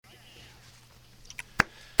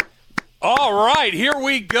All right, here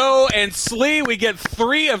we go. And Slee, we get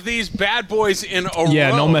 3 of these bad boys in a row.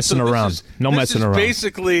 Yeah, no messing around. This is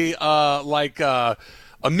basically like a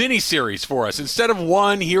mini-series for us. Instead of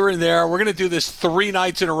 1 here and there, we're going to do this 3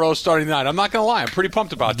 nights in a row starting tonight. I'm not going to lie. I'm pretty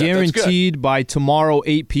pumped about that. Guaranteed by tomorrow,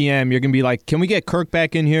 8 p.m., you're going to be like, can we get Kirk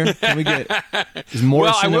back in here? Can we get is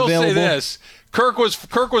Morrison Well, I will available? say this. Kirk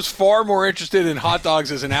was far more interested in hot dogs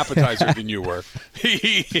as an appetizer than you were.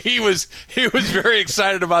 He was very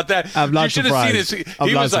excited about that. I'm not you should have surprised. seen his.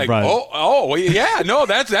 He was like, surprised. oh, yeah, no,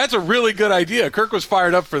 that's a really good idea. Kirk was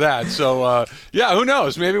fired up for that. So yeah, who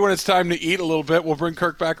knows? Maybe when it's time to eat a little bit, we'll bring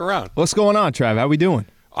Kirk back around. What's going on, Trav? How we doing?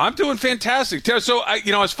 I'm doing fantastic. So,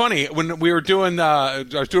 it's funny. When we were doing I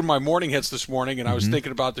was doing my morning hits this morning, and I was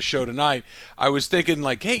thinking about the show tonight. I was thinking,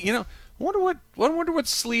 like, hey, I wonder what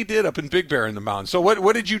Slee did up in Big Bear in the mountains. So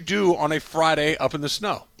what did you do on a Friday up in the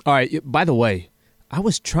snow? All right. By the way, I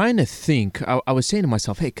was trying to think. I was saying to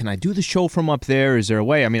myself, hey, can I do the show from up there? Is there a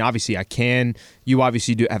way? I mean, obviously I can. You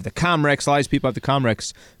obviously do have the Comrex. A lot of these people have the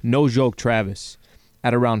Comrex. No joke, Travis.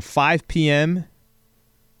 At around 5 p.m.,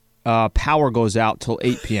 power goes out till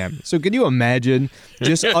 8 p.m. So can you imagine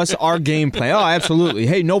just us, our game plan? Oh, absolutely.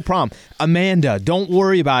 Hey, no problem. Amanda, don't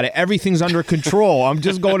worry about it. Everything's under control. I'm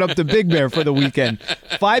just going up to Big Bear for the weekend.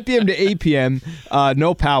 5 p.m. to 8 p.m.,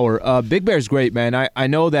 no power. Big Bear's great, man. I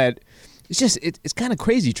know that it's kind of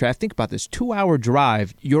crazy, Trav. Think about this. 2-hour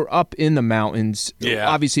drive. You're up in the mountains. Yeah.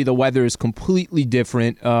 Obviously, the weather is completely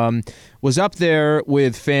different. Was up there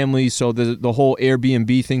with family, so the whole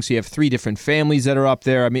Airbnb thing. So you have 3 different families that are up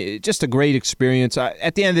there. I mean, just a great experience.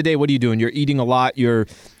 At the end of the day, what are you doing? You're eating a lot. You're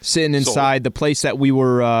sitting inside. The place that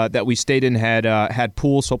we stayed in had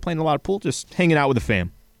pool, so playing a lot of pool, just hanging out with the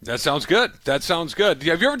fam. That sounds good. Have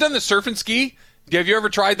you ever done the surf and ski? Have you ever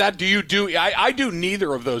tried that? I do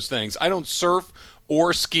neither of those things. I don't surf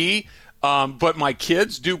or ski, but my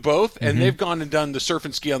kids do both, and they've gone and done the surf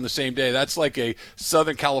and ski on the same day. That's like a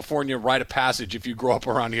Southern California rite of passage if you grow up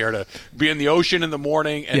around here, to be in the ocean in the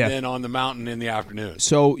morning and then on the mountain in the afternoon.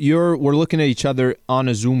 So we're looking at each other on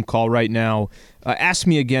a Zoom call right now. Ask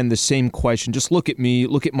me again the same question. Just look at me.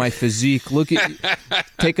 Look at my physique.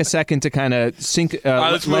 Take a second to kind of sink.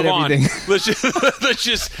 Let's move everything. on.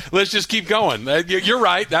 Let's just keep going. You're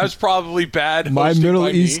right. That was probably bad. My Middle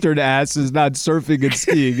Eastern ass is not surfing and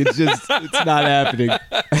skiing. It's not happening.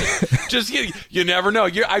 Just you never know.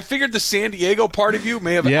 I figured the San Diego part of you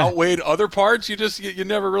may have outweighed other parts. You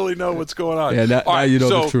never really know what's going on. Yeah, now you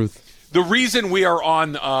know the truth. The reason we are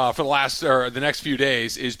on for the next few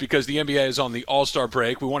days is because the NBA is on the All-Star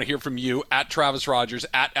break. We want to hear from you at Travis Rogers,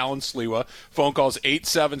 at Alan Sliwa. Phone calls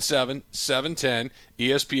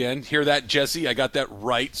 877-710-ESPN. Hear that, Jesse? I got that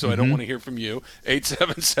right, so I don't want to hear from you.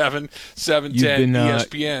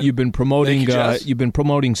 877-710-ESPN. You've been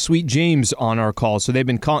promoting Sweet James on our calls, so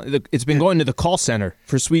it's been going to the call center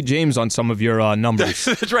for Sweet James on some of your numbers.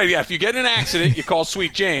 That's right. Yeah, if you get in an accident, you call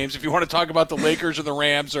Sweet James. If you want to talk about the Lakers or the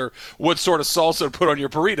Rams or what sort of salsa to put on your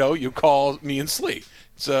burrito, you call me and Slee.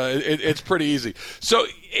 It's pretty easy. So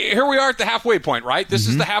here we are at the halfway point, right? This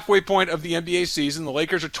is the halfway point of the NBA season. The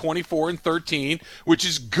Lakers are 24-13, which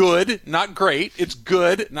is good, not great. It's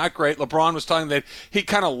good, not great. LeBron was talking that he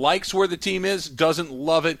kind of likes where the team is, doesn't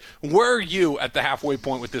love it. Where are you at the halfway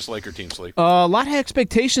point with this Laker team, Slee? A lot of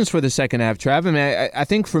expectations for the second half, Trav. I mean, I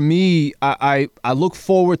think for me, I look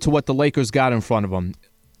forward to what the Lakers got in front of them.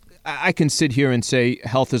 I can sit here and say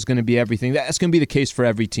health is going to be everything. That's going to be the case for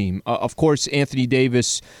every team. Of course, Anthony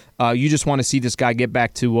Davis, you just want to see this guy get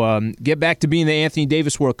back to being the Anthony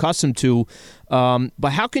Davis we're accustomed to.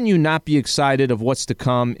 But how can you not be excited of what's to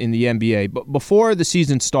come in the NBA? But before the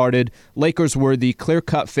season started, Lakers were the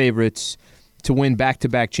clear-cut favorites to win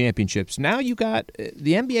back-to-back championships. Now the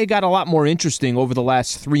NBA got a lot more interesting over the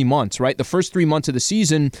last 3 months, right? The first 3 months of the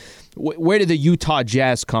season, where did the Utah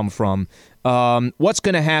Jazz come from? What's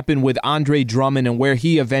going to happen with Andre Drummond and where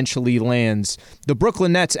he eventually lands? The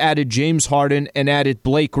Brooklyn Nets added James Harden and added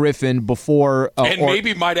Blake Griffin before.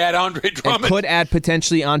 Maybe might add Andre Drummond. Could add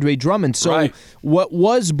potentially Andre Drummond. So what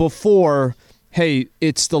was before, hey,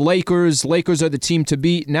 it's the Lakers. Lakers are the team to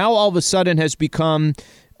beat. Now all of a sudden has become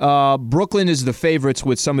Brooklyn is the favorites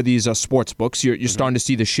with some of these sports books. You're starting to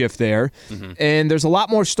see the shift there. And there's a lot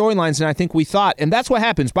more storylines than I think we thought. And that's what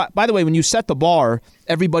happens. By the way, when you set the bar,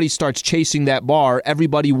 everybody starts chasing that bar.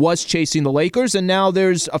 Everybody was chasing the Lakers, and now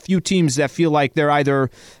there's a few teams that feel like they're either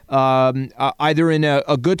in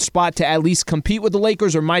a good spot to at least compete with the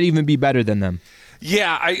Lakers or might even be better than them.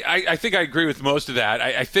 Yeah, I think I agree with most of that.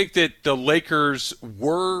 I think that the Lakers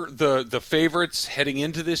were the favorites heading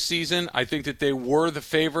into this season. I think that they were the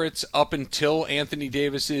favorites up until Anthony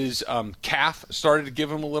Davis's calf started to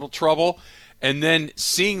give him a little trouble. and then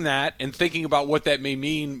seeing that and thinking about what that may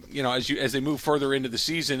mean, as they move further into the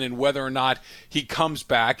season, and whether or not he comes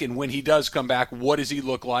back, and when he does come back, what does he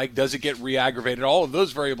look like? Does it get re-aggravated? All of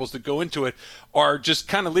those variables that go into it are just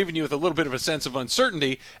kind of leaving you with a little bit of a sense of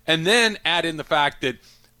uncertainty. And then add in the fact that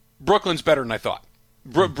Brooklyn's better than I thought.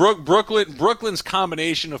 Brooklyn's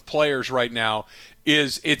combination of players right now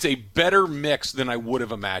it's a better mix than I would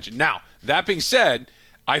have imagined. Now, that being said,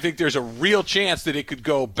 I think there's a real chance that it could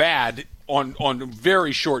go bad on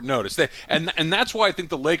very short notice. And that's why I think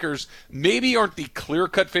the Lakers maybe aren't the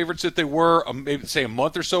clear-cut favorites that they were, maybe say a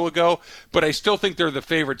month or so ago, but I still think they're the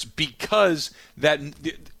favorites because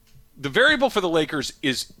the variable for the Lakers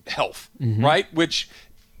is health, right? Which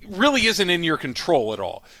really isn't in your control at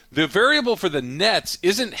all. The variable for the Nets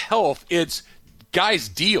isn't health, it's guys'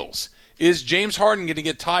 deals. Is James Harden going to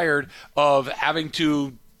get tired of having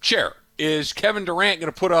to share? Is Kevin Durant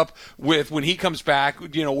going to put up with, when he comes back,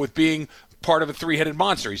 with being part of a three-headed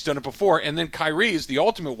monster? He's done it before. And then Kyrie is the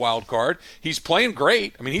ultimate wild card. He's playing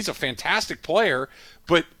great. I mean, he's a fantastic player.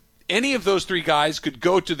 But any of those three guys could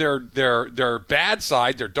go to their bad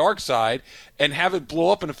side, their dark side, and have it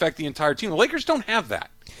blow up and affect the entire team. The Lakers don't have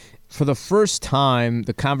that. For the first time,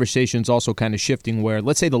 the conversation's also kind of shifting where,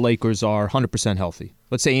 let's say the Lakers are 100% healthy.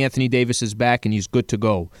 Let's say Anthony Davis is back and he's good to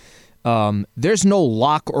go. There's no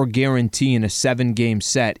lock or guarantee in a 7-game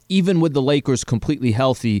set, even with the Lakers completely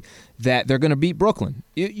healthy, that they're going to beat Brooklyn.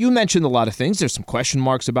 You mentioned a lot of things. There's some question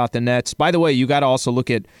marks about the Nets. By the way, you got to also look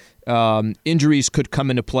at injuries could come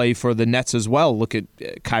into play for the Nets as well. Look at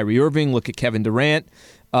Kyrie Irving. Look at Kevin Durant.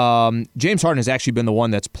 James Harden has actually been the one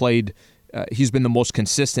that's played. He's been the most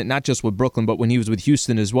consistent, not just with Brooklyn, but when he was with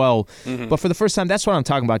Houston as well. But for the first time, that's what I'm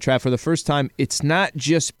talking about, Trav. For the first time, it's not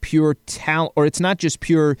just pure talent, or it's not just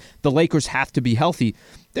pure the Lakers have to be healthy.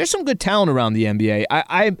 There's some good talent around the NBA.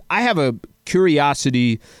 I have a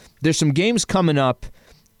curiosity. There's some games coming up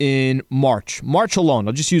in March alone.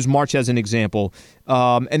 I'll just use March as an example.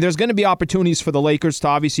 And there's going to be opportunities for the Lakers to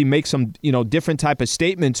obviously make some, different type of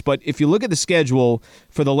statements. But if you look at the schedule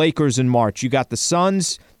for the Lakers in March, you got the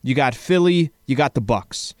Suns, you got Philly, you got the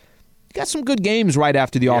Bucks. You got some good games right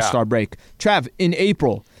after the All-Star break. Trav, in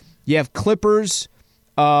April, you have Clippers,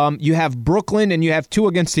 you have Brooklyn, and you have 2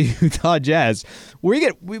 against the Utah Jazz. We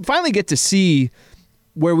finally get to see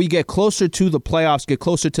where we get closer to the playoffs,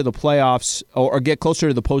 or get closer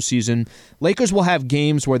to the postseason. Lakers will have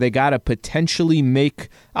games where they got to potentially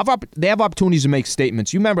they have opportunities to make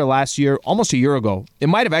statements. You remember last year, almost a year ago, it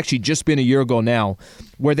might have actually just been a year ago now,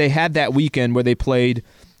 where they had that weekend where they played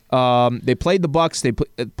the Bucks, they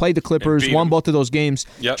played the Clippers, won both of those games.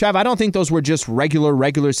 Yep. Trav, I don't think those were just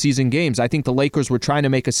regular season games. I think the Lakers were trying to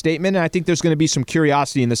make a statement, and I think there's going to be some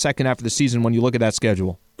curiosity in the second half of the season when you look at that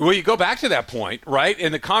schedule. Well, you go back to that point, right?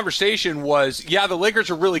 And the conversation was, the Lakers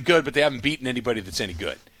are really good, but they haven't beaten anybody that's any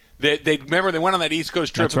good. They remember they went on that East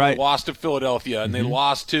Coast trip and they lost to Philadelphia, and they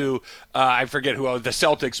lost to I forget who, the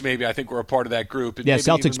Celtics maybe, I think were a part of that group. And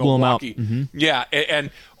Celtics blew them out. Yeah, and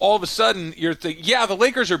all of a sudden you're thinking, the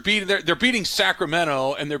Lakers are they're beating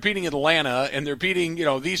Sacramento, and they're beating Atlanta, and they're beating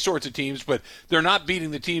these sorts of teams, but they're not beating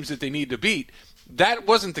the teams that they need to beat. That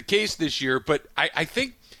wasn't the case this year, but I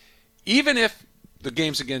think even if the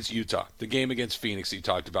games against Utah, the game against Phoenix that you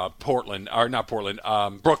talked about, Brooklyn,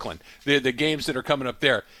 the games that are coming up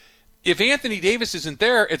there. If Anthony Davis isn't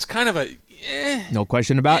there, it's kind of a no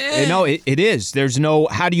question about it. No, it is. There's no,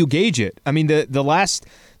 how do you gauge it? I mean, the last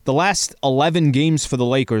 11 games for the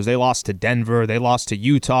Lakers, they lost to Denver, they lost to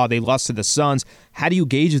Utah, they lost to the Suns. How do you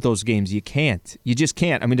gauge those games? You can't. You just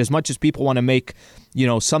can't. I mean, as much as people want to make,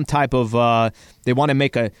 some type of, they want to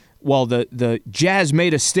make the Jazz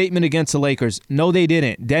made a statement against the Lakers. No, they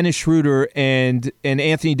didn't. Dennis Schroeder and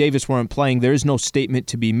Anthony Davis weren't playing. There is no statement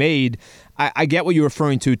to be made. I get what you're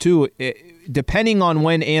referring to, too. Depending on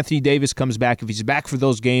when Anthony Davis comes back, if he's back for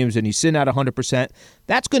those games and he's sitting at 100%,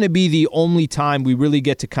 that's going to be the only time we really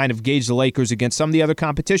get to kind of gauge the Lakers against some of the other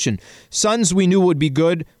competition. Suns, we knew would be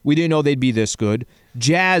good. We didn't know they'd be this good.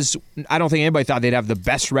 Jazz, I don't think anybody thought they'd have the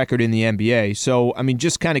best record in the NBA. So, I mean,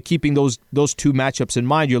 just kind of keeping those 2 matchups in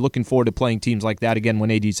mind, you're looking forward to playing teams like that again when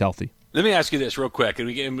AD's healthy. Let me ask you this real quick, and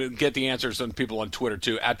we can get the answers from people on Twitter,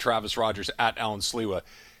 too, at Travis Rogers, at Alan Sliwa.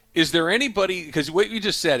 Is there anybody, because what you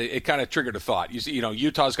just said, it kind of triggered a thought.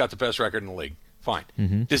 Utah's got the best record in the league. Fine.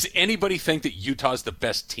 Mm-hmm. Does anybody think that Utah's the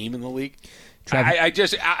best team in the league? I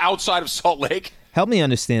just, outside of Salt Lake? Help me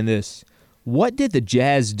understand this. What did the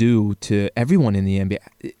Jazz do to everyone in the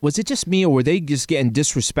NBA? Was it just me, or were they just getting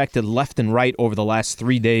disrespected left and right over the last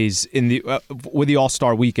 3 days in the with the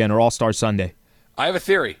All-Star Weekend or All-Star Sunday? I have a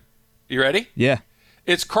theory. You ready? Yeah.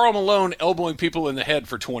 It's Karl Malone elbowing people in the head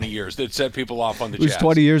for 20 years that set people off on the Jazz. It was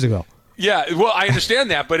 20 years ago. Yeah, well, I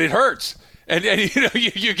understand that, but it hurts. And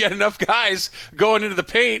you get enough guys going into the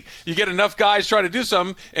paint, you get enough guys trying to do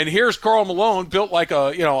something, and here's Karl Malone built like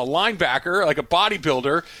a linebacker, like a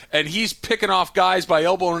bodybuilder, and he's picking off guys by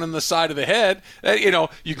elbowing in the side of the head.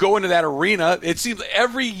 You go into that arena. It seems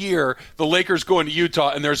every year the Lakers go into Utah,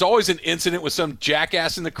 and there's always an incident with some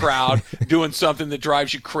jackass in the crowd doing something that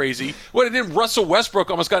drives you crazy. Didn't Russell Westbrook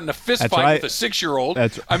almost got in a fist fight with a 6-year-old?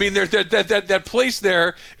 I mean, that place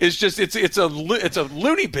there is just it's a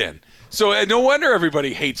loony bin. So no wonder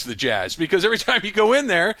everybody hates the Jazz, because every time you go in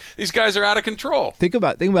there, these guys are out of control. Think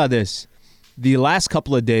about this. The last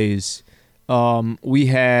couple of days, we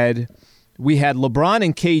had LeBron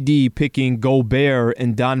and KD picking Gobert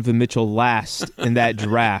and Donovan Mitchell last in that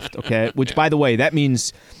draft. Okay, which by the way, that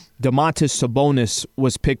means Domantas Sabonis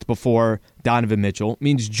was picked before Donovan Mitchell. It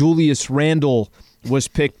means Julius Randle was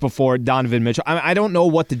picked before Donovan Mitchell. I don't know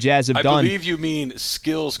what the Jazz have done. I believe you mean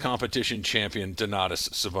skills competition champion Donatas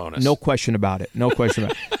Sabonis. No question about it.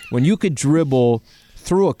 When you could dribble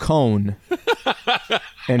through a cone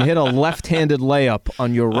and hit a left-handed layup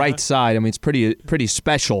on your right side, I mean, it's pretty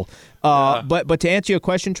special. But to answer your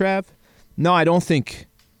question, Trav, no, I don't think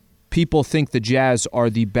people think the Jazz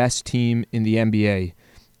are the best team in the NBA.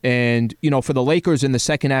 And, for the Lakers in the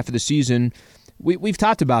second half of the season, we've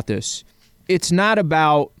talked about this. It's not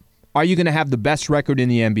about, are you going to have the best record in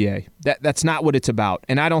the NBA? That's not what it's about.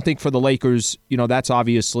 And I don't think for the Lakers, that's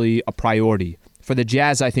obviously a priority. For the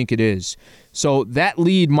Jazz, I think it is. So that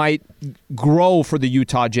lead might grow for the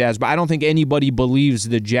Utah Jazz, but I don't think anybody believes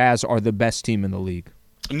the Jazz are the best team in the league.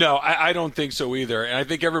 No, I don't think so either. And I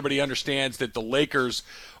think everybody understands that the Lakers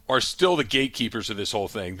are still the gatekeepers of this whole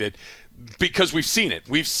thing, because we've seen it.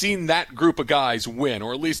 We've seen that group of guys win,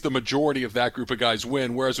 or at least the majority of that group of guys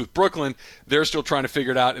win, whereas with Brooklyn, they're still trying to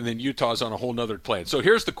figure it out, and then Utah's on a whole nother plan. So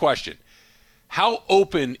here's the question. How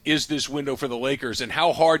open is this window for the Lakers, and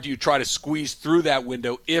how hard do you try to squeeze through that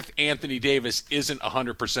window if Anthony Davis isn't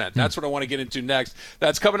 100%? That's what I want to get into next.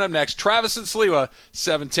 That's coming up next. Travis and Sliwa,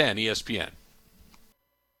 710 ESPN.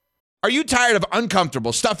 Are you tired of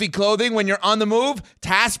uncomfortable, stuffy clothing when you're on the move?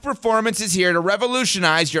 Task Performance is here to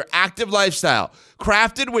revolutionize your active lifestyle.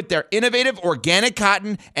 Crafted with their innovative organic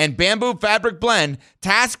cotton and bamboo fabric blend,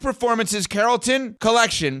 Task Performance's Carrollton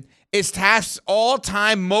collection is Task's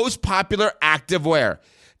all-time most popular active wear.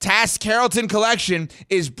 Task's Carrollton collection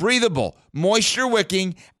is breathable,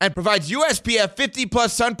 moisture-wicking, and provides USPF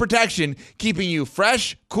 50-plus sun protection, keeping you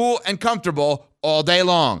fresh, cool, and comfortable all day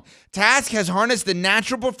long. Task has harnessed the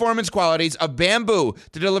natural performance qualities of bamboo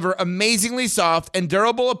to deliver amazingly soft and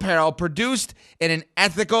durable apparel produced in an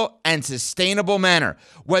ethical and sustainable manner.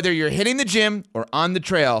 Whether you're hitting the gym or on the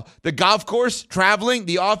trail, the golf course, traveling,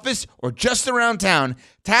 the office, or just around town,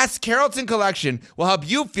 Task's Carrollton collection will help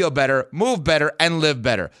you feel better, move better, and live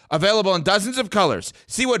better. Available in dozens of colors.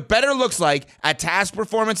 See what better looks like at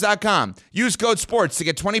TaskPerformance.com. Use code SPORTS to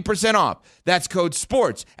get 20% off. That's code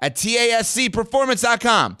SPORTS at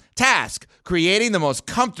TaskPerformance.com. Task, creating the most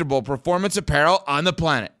comfortable performance apparel on the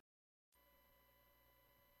planet.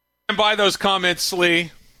 And by those comments,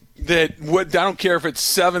 Lee, I don't care if it's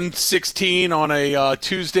 7:16 on a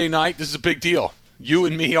Tuesday night. This is a big deal. You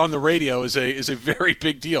and me on the radio is a very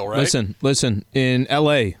big deal, right? Listen. In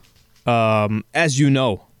L.A., as you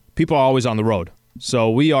know, people are always on the road.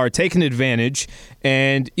 So we are taking advantage.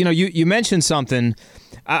 And, you mentioned something.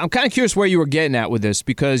 I'm kind of curious where you were getting at with this,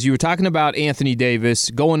 because you were talking about Anthony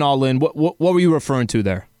Davis going all in. What were you referring to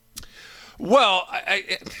there? Well,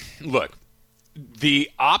 look,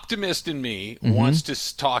 the optimist in me wants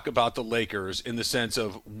to talk about the Lakers in the sense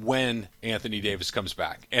of when Anthony Davis comes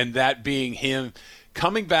back, and that being him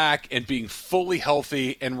coming back and being fully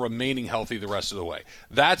healthy and remaining healthy the rest of the way.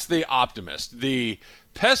 That's the optimist. The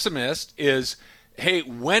pessimist is, hey,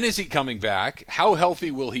 when is he coming back? How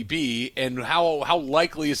healthy will he be? And how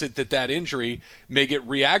likely is it that injury may get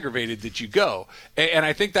re-aggravated that you go? And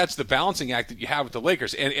I think that's the balancing act that you have with the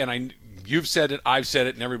Lakers. You've said it, I've said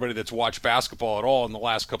it, and everybody that's watched basketball at all in the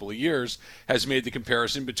last couple of years has made the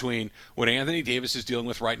comparison between what Anthony Davis is dealing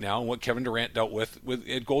with right now and what Kevin Durant dealt with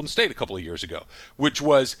at Golden State a couple of years ago, which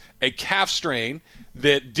was a calf strain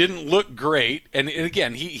that didn't look great. And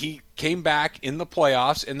again, he came back in the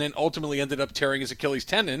playoffs and then ultimately ended up tearing his Achilles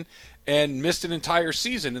tendon and missed an entire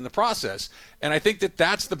season in the process. And I think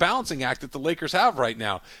that's the balancing act that the Lakers have right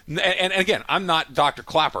now. And again, I'm not Dr.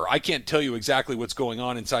 Clapper. I can't tell you exactly what's going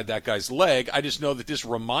on inside that guy's leg. I just know that this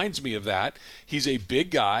reminds me of that. He's a big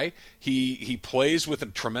guy. He plays with a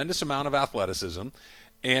tremendous amount of athleticism.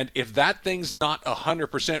 And if that thing's not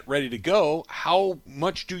 100% ready to go, how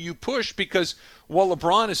much do you push? Because while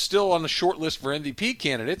LeBron is still on the short list for MVP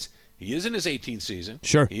candidates, He is in his 18th season.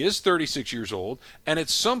 Sure. He is 36 years old. And at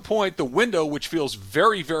some point, the window, which feels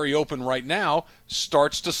very, very open right now,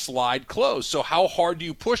 starts to slide close. So how hard do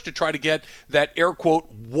you push to try to get that air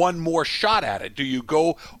quote one more shot at it? Do you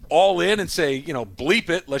go all in and say, bleep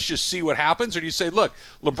it, let's just see what happens? Or do you say, look,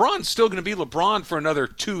 LeBron's still going to be LeBron for another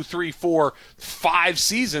 2, 3, 4, 5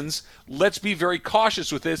 seasons. Let's be very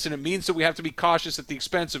cautious with this, and it means that we have to be cautious at the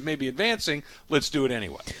expense of maybe advancing. Let's do it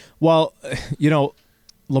anyway. Well,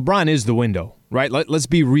 LeBron is the window, right? Let's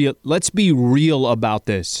be real. Let's be real about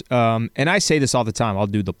this. And I say this all the time. I'll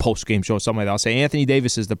do the post-game show or something like that. I'll say Anthony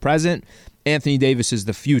Davis is the present. Anthony Davis is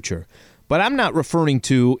the future. But I'm not referring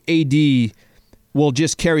to AD will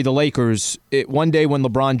just carry the Lakers. One day when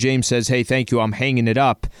LeBron James says, hey, thank you, I'm hanging it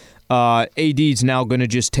up, AD's now going to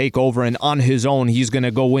just take over, and on his own, he's going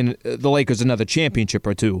to go win the Lakers another championship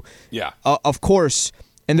or two. Yeah. Of course,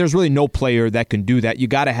 and there's really no player that can do that. You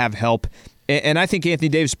got to have help. And I think Anthony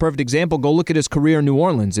Davis is a perfect example. Go look at his career in New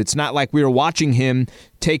Orleans. It's not like we were watching him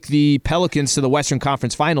take the Pelicans to the Western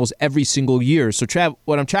Conference Finals every single year. So, Trav,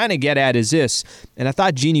 what I'm trying to get at is this, and I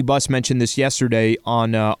thought Jeannie Buss mentioned this yesterday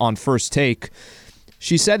on First Take.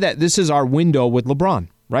 She said that this is our window with LeBron,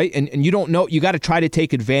 right? And you don't know, you got to try to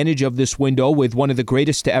take advantage of this window with one of the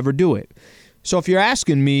greatest to ever do it. So if you're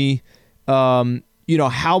asking me,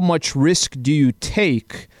 how much risk do you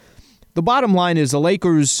take? The bottom line is the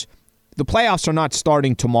Lakers, the playoffs are not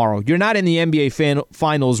starting tomorrow. You're not in the NBA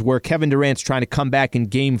Finals where Kevin Durant's trying to come back in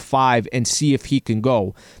Game 5 and see if he can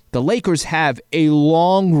go. The Lakers have a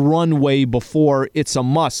long runway before it's a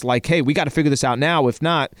must. Like, hey, we got to figure this out now. If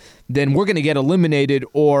not, then we're going to get eliminated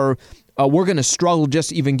or we're going to struggle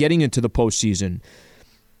just even getting into the postseason.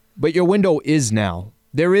 But your window is now.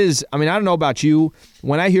 There is, I don't know about you.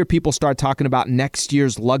 When I hear people start talking about next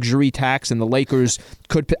year's luxury tax and the Lakers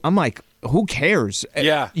could, I'm like, who cares?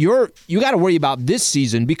 Yeah. You got to worry about this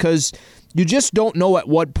season because you just don't know at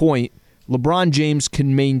what point LeBron James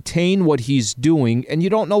can maintain what he's doing, and you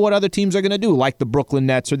don't know what other teams are going to do, like the Brooklyn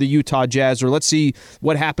Nets or the Utah Jazz, or let's see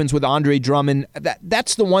what happens with Andre Drummond.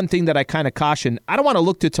 That's the one thing that I kind of caution. I don't want to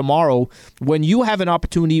look to tomorrow when you have an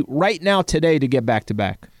opportunity right now today to get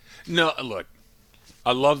back-to-back. No, look,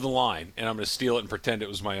 I love the line, and I'm going to steal it and pretend it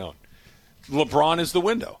was my own. LeBron is the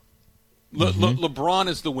window. LeBron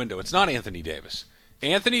is the window. It's not Anthony Davis.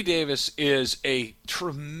 Anthony Davis is a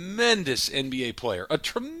tremendous NBA player,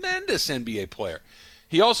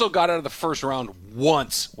 He also got out of the first round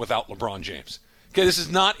once without LeBron James. Okay, this is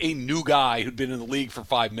not a new guy who'd been in the league for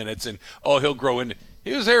 5 minutes and, he'll grow in.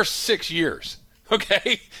 He was there 6 years,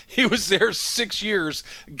 okay? He was there 6 years,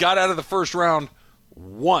 got out of the first round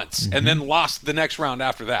once, and then lost the next round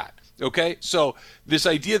after that. Okay, so this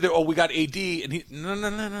idea that, we got AD, and he,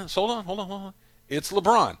 no. So hold on. It's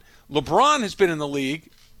LeBron. LeBron has been in the league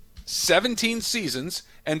 17 seasons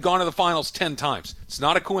and gone to the finals 10 times. It's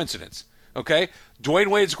not a coincidence. Okay, Dwayne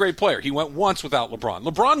Wade's a great player. He went once without LeBron.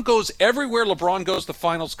 LeBron goes everywhere LeBron goes, the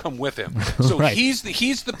finals come with him. So right. he's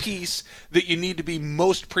the piece that you need to be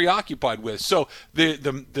most preoccupied with. So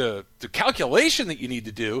the calculation that you need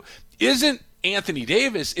to do isn't Anthony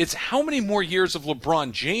Davis, it's how many more years of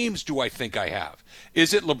LeBron James do I think I have?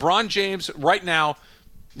 Is it LeBron James right now?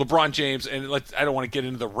 LeBron James, and I don't want to get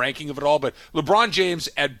into the ranking of it all, but LeBron James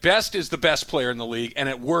at best is the best player in the league, and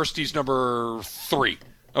at worst he's number 3.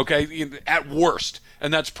 Okay, at worst,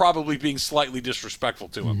 and that's probably being slightly disrespectful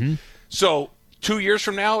to him. So 2 years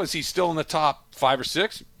from now, is he still in the top 5 or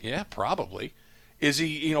 6? Yeah, probably. Is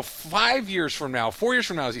he, 5 years from now, 4 years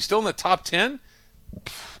from now, is he still in the top 10?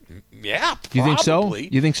 Yeah, probably. You think so?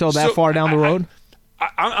 You think so that far down the road?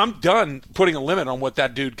 I'm done putting a limit on what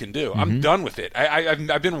that dude can do. I'm done with it.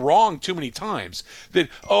 I've been wrong too many times. That,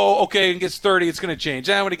 okay, when it gets 30, it's going to change.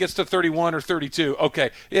 When it gets to 31 or 32, okay.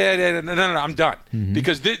 Yeah, no, I'm done.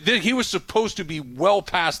 Because he was supposed to be well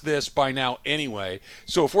past this by now anyway.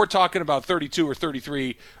 So if we're talking about 32 or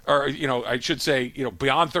 33, or, I should say,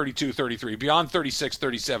 beyond 32, 33, beyond 36,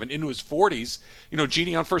 37, into his 40s,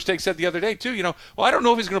 Jeannie on First Take said the other day, too, well, I don't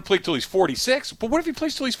know if he's going to play till he's 46, but what if he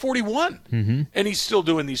plays till he's 41? And he's still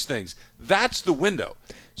doing these things? That's the window.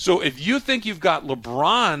 So if you think you've got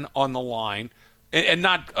LeBron on the line, and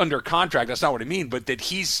not under contract, that's not what I mean, but that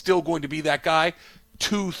he's still going to be that guy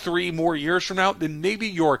 2-3 more years from now, then maybe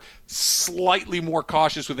you're slightly more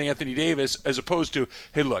cautious with Anthony Davis as opposed to,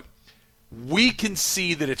 hey, look, we can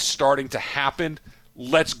see that it's starting to happen.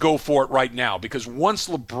 Let's go for it right now, because once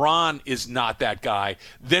LeBron is not that guy,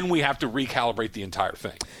 then we have to recalibrate the entire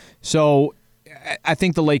thing. So I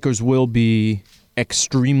think the Lakers will be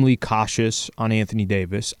extremely cautious on Anthony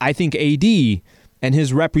Davis. I think AD and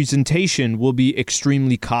his representation will be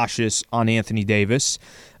extremely cautious on Anthony Davis.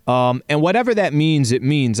 And whatever that means, it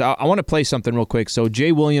means. I want to play something real quick. So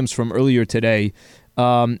Jay Williams from earlier today,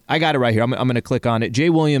 I got it right here. I'm going to click on it. Jay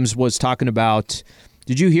Williams was talking about,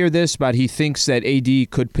 did you hear this? About he thinks that AD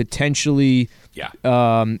could potentially,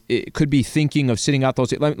 it could be thinking of sitting out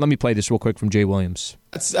those. Let me play this real quick from Jay Williams.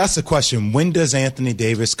 That's the question. When does Anthony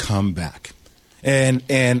Davis come back?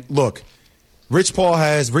 And look, Rich Paul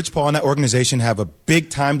and that organization have a big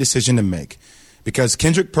time decision to make, because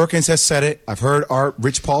Kendrick Perkins has said it. I've heard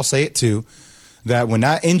Rich Paul say it too, that when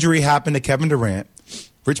that injury happened to Kevin Durant,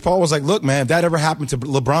 Rich Paul was like, look, man, if that ever happened to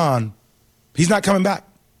LeBron, he's not coming back.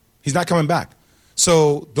 He's not coming back.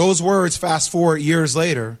 So those words, fast forward years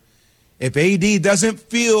later, if AD doesn't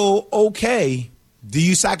feel okay, do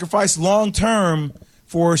you sacrifice long-term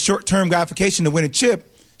for short-term gratification to win a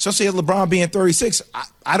chip, especially at LeBron being 36?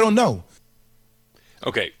 I don't know.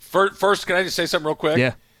 Okay, first, can I just say something real quick?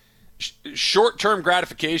 Yeah. Short-term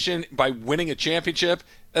gratification by winning a championship,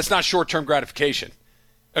 that's not short-term gratification.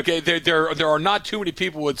 Okay, there are not too many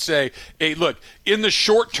people who would say, hey, look, in the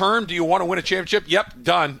short term, do you want to win a championship? Yep,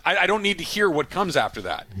 done. I don't need to hear what comes after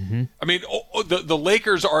that. Mm-hmm. I mean, the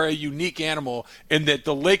Lakers are a unique animal in that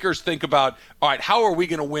the Lakers think about, all right, how are we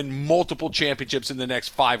going to win multiple championships in the next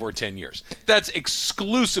 5 or 10 years? That's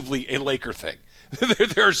exclusively a Laker thing.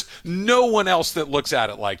 There's no one else that looks at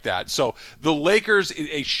it like that. So the Lakers,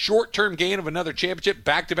 a short-term gain of another championship,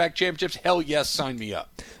 back-to-back championships, hell yes, sign me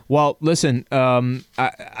up. Well, listen,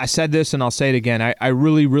 I said this and I'll say it again. I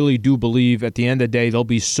really, really do believe at the end of the day they'll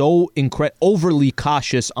be so overly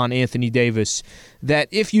cautious on Anthony Davis that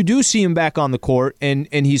if you do see him back on the court and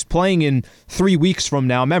he's playing in 3 weeks from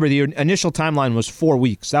now, remember the initial timeline was 4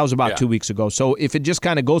 weeks. That was about 2 weeks ago. So if it just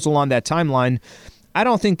kind of goes along that timeline, I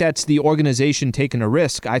don't think that's the organization taking a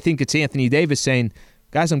risk. I think it's Anthony Davis saying,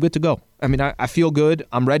 guys, I'm good to go. I mean, I feel good.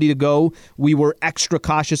 I'm ready to go. We were extra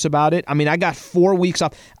cautious about it. I mean, I got 4 weeks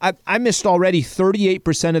off. I missed already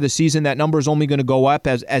 38% of the season. That number is only going to go up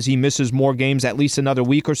as he misses more games, at least another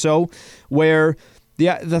week or so, where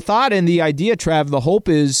the thought and the idea, Trav, the hope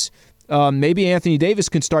is maybe Anthony Davis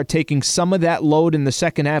can start taking some of that load in the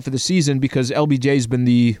second half of the season, because LBJ's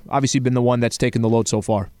obviously been the one that's taken the load so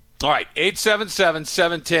far. All right,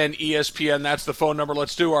 877-710-ESPN. That's the phone number.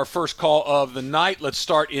 Let's do our first call of the night. Let's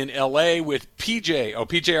start in L.A. with PJ. Oh,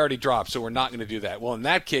 PJ already dropped, so we're not going to do that. Well, in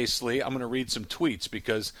that case, Lee, I'm going to read some tweets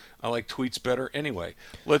because I like tweets better anyway.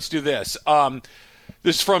 Let's do this.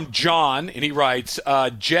 This is from John, and he writes,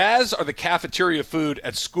 Jazz are the cafeteria food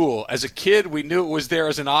at school. As a kid, we knew it was there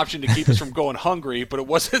as an option to keep us from going hungry, but it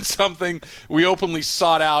wasn't something we openly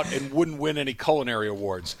sought out and wouldn't win any culinary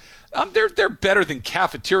awards. They're better than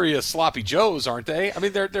cafeteria sloppy joes, aren't they? I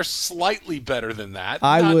mean, they're slightly better than that.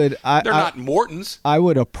 They're not Morton's. I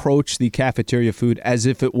would approach the cafeteria food as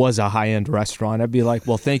if it was a high-end restaurant. I'd be like,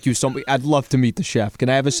 well, thank you so much. I'd love to meet the chef. Can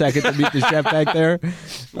I have a second to meet the chef back there?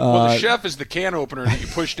 Well, the chef is the can opener that you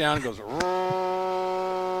push down and goes,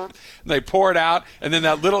 and they pour it out, and then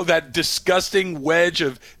that disgusting wedge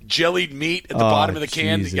of jellied meat at the bottom of the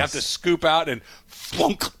can that you have to scoop out and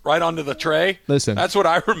flunk right onto the tray. Listen, that's what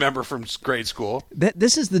I remember from grade school.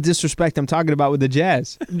 This is the disrespect I'm talking about with the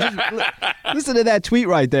Jazz. Listen to that tweet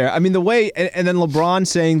right there. I mean, the way, and then LeBron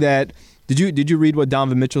saying that. Did you read what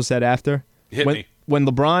Donovan Mitchell said after? Hit me. When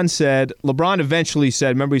LeBron eventually said,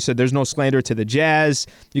 remember he said, there's no slander to the Jazz.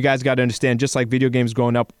 You guys got to understand, just like video games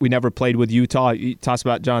growing up, we never played with Utah. He talks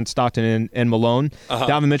about John Stockton and Malone. Uh-huh.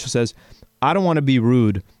 Donovan Mitchell says, I don't want to be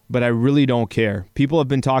rude, but I really don't care. People have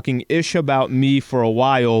been talking ish about me for a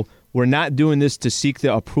while. We're not doing this to seek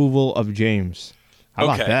the approval of James. How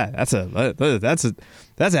about that?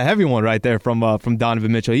 That's a heavy one right there from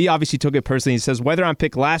Donovan Mitchell. He obviously took it personally. He says, whether I'm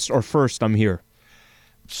picked last or first, I'm here.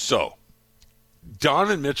 So,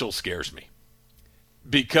 Donovan Mitchell scares me.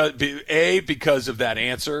 Because of that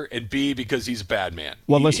answer, and B, because he's a bad man.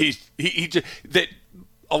 Well, listen.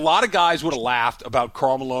 A lot of guys would have laughed about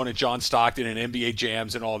Karl Malone and John Stockton and NBA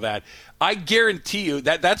jams and all that. I guarantee you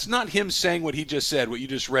that's not him saying what he just said, what you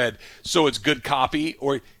just read, so it's good copy,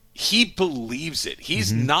 or he believes it.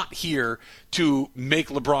 He's not here to make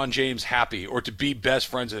LeBron James happy or to be best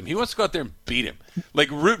friends with him. He wants to go out there and beat him. Like,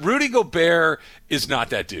 Rudy Gobert is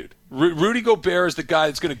not that dude. Rudy Gobert is the guy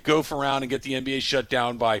that's going to goof around and get the NBA shut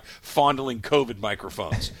down by fondling COVID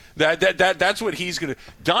microphones. That's what he's going to.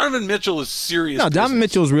 Donovan Mitchell is serious. No, Donovan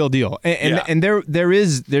Mitchell is real deal, and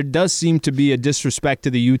there does seem to be a disrespect to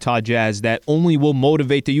the Utah Jazz that only will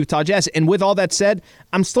motivate the Utah Jazz. And with all that said,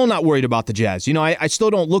 I'm still not worried about the Jazz. You know, I still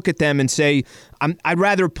don't look at them and say I'd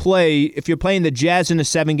rather play. If you're playing the Jazz in a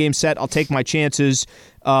 7-game set, I'll take my chances.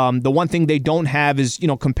 The one thing they don't have is,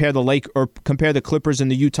 compare the Clippers and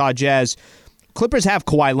the Utah Jazz. Clippers have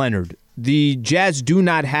Kawhi Leonard. The Jazz do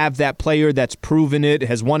not have that player that's proven it,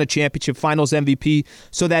 has won a championship, Finals MVP,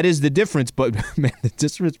 so that is the difference. But, man, the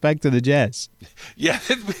disrespect to the Jazz. Yeah,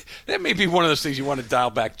 that may be one of those things you want to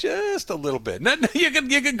dial back just a little bit. You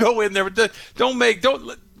can go in there, but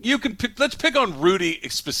let's pick on Rudy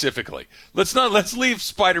specifically. Let's leave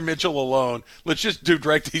Spider Mitchell alone. Let's just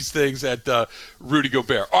direct these things at Rudy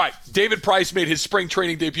Gobert. All right, David Price made his spring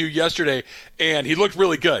training debut yesterday, and he looked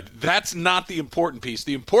really good. That's not the important piece.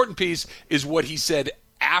 The important piece is what he said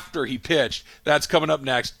after he pitched. That's coming up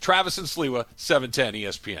next. Travis and Sliwa, 710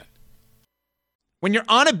 ESPN. When you're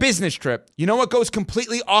on a business trip, you know what goes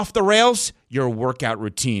completely off the rails? Your workout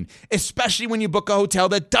routine, especially when you book a hotel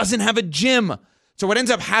that doesn't have a gym. So what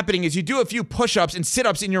ends up happening is you do a few push-ups and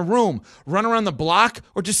sit-ups in your room, run around the block,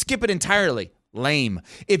 or just skip it entirely. Lame.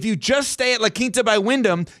 If you just stay at La Quinta by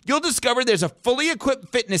Wyndham, you'll discover there's a fully equipped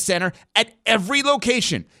fitness center at every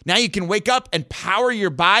location. Now you can wake up and power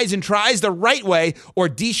your bis and tris the right way or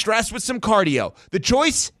de-stress with some cardio. The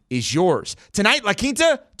choice is yours. Tonight, La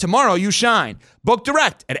Quinta, tomorrow you shine. Book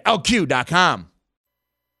direct at lq.com.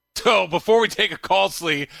 So before we take a call,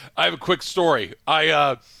 Slee, I have a quick story.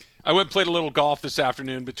 I went and played a little golf this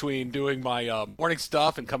afternoon between doing my morning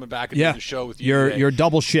stuff and coming back and doing the show with you. Your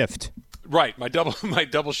double shift. Right, my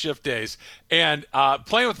double shift days. And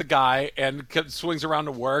playing with the guy and swings around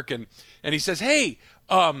to work and he says, "Hey,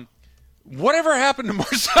 whatever happened to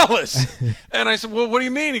Marcellus?" And I said, "Well, what do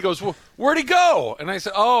you mean?" He goes, "Well, where'd he go?" And I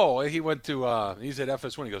said, "Oh, he went to he's at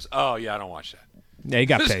FS1." He goes, "Oh, yeah, I don't watch that." Yeah, he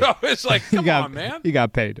got paid. So it's like, come on, man. He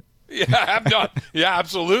got paid. Yeah,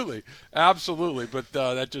 absolutely. But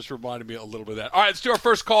that just reminded me a little bit of that. All right, let's do our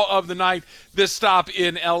first call of the night. This stop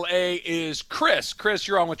in L.A. is Chris. Chris,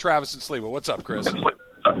 you're on with Travis and Sliwa. What's up, Chris? Hey,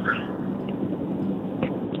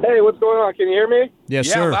 what's going on? Can you hear me? Yes,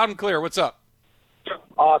 yeah, sir. Loud and clear. What's up?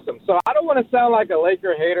 Awesome. So I don't want to sound like a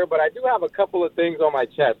Laker hater, but I do have a couple of things on my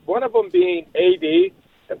chest. One of them being AD.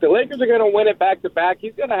 If the Lakers are going to win it back-to-back,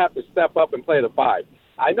 he's going to have to step up and play the 5.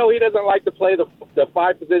 I know he doesn't like to play the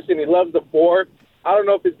 5 position. He loves the 4. I don't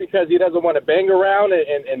know if it's because he doesn't want to bang around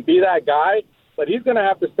and be that guy, but he's going to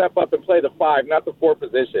have to step up and play the 5, not the 4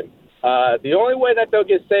 position. The only way that they'll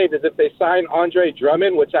get saved is if they sign Andre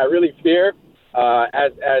Drummond, which I really fear.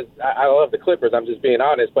 As I love the Clippers, I'm just being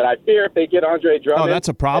honest, but I fear if they get Andre Drummond. Oh, that's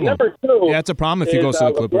a problem. And number 2, yeah, that's a problem if he goes to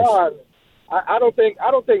the Clippers. LeBron, I don't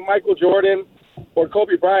think Michael Jordan or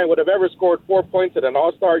Kobe Bryant would have ever scored 4 points in an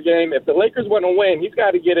All-Star game. If the Lakers want to win, he's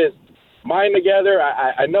got to get his mind together.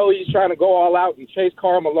 I know he's trying to go all out and chase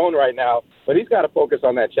Karl Malone right now, but he's got to focus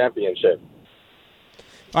on that championship.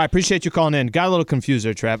 All right, appreciate you calling in. Got a little confused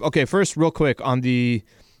there, Trav. Okay, first, real quick, on the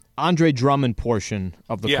Andre Drummond portion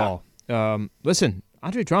of the call. Listen,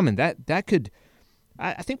 Andre Drummond, that could –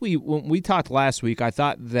 I think when we talked last week, I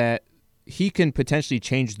thought that he can potentially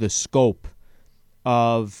change the scope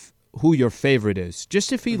of who your favorite is,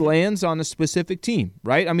 just if he lands on a specific team,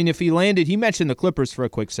 right? I mean, if he landed – he mentioned the Clippers for a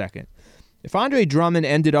quick second. If Andre Drummond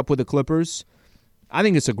ended up with the Clippers – I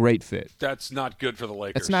think it's a great fit. That's not good for the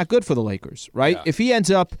Lakers. It's not good for the Lakers, right? Yeah. If he ends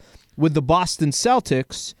up with the Boston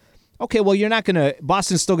Celtics, okay, well, you're not going to –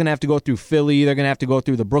 Boston's still going to have to go through Philly. They're going to have to go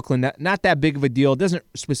through the Brooklyn. Not that big of a deal. It doesn't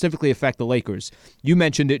specifically affect the Lakers. You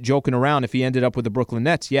mentioned it joking around. If he ended up with the Brooklyn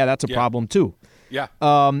Nets, yeah, that's a problem too. Yeah.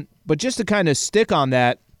 But just to kind of stick on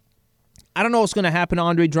that, I don't know what's going to happen to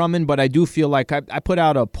Andre Drummond, but I do feel like I put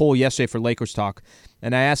out a poll yesterday for Lakers Talk,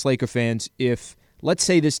 and I asked Laker fans if, let's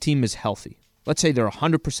say this team is healthy. Let's say they're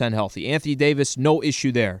 100% healthy. Anthony Davis, no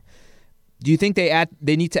issue there. Do you think they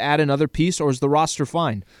need to add another piece, or is the roster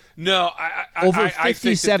fine? No, Over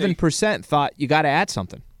 57% thought you got to add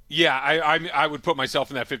something. Yeah, I would put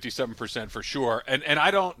myself in that 57% for sure. And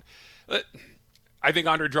I don't. I think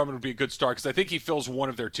Andre Drummond would be a good start because I think he fills one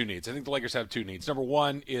of their two needs. I think the Lakers have two needs. Number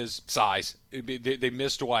one is size. They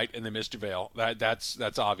missed Dwight and they missed JaVale.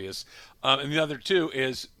 That's obvious. And the other two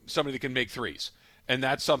is somebody that can make threes. And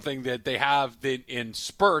that's something that they have in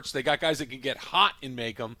spurts. They got guys that can get hot and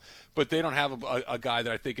make them, but they don't have a guy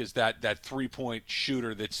that I think is that three-point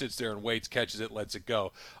shooter that sits there and waits, catches it, lets it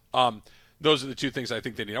go. Those are the two things I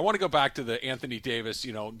think they need. I want to go back to the Anthony Davis,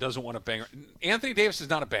 doesn't want to banger. Anthony Davis is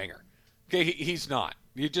not a banger. Okay, he's not.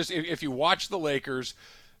 You just if you watch the Lakers,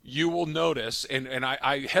 you will notice, and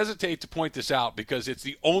I hesitate to point this out because it's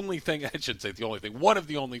the only thing, I shouldn't say the only thing, one of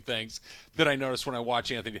the only things that I notice when I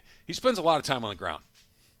watch Anthony. He spends a lot of time on the ground.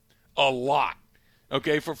 A lot.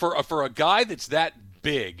 Okay, for a guy that's that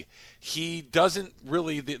big, he doesn't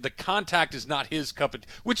really, the contact is not his cup of,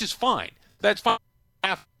 which is fine. That's fine.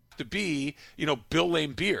 Have to be, Bill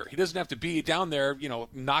Laimbeer. He doesn't have to be down there,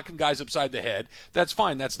 knocking guys upside the head. That's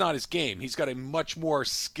fine. That's not his game. He's got a much more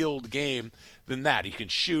skilled game than that. He can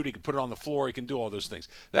shoot. He can put it on the floor. He can do all those things.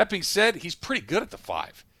 That being said, he's pretty good at the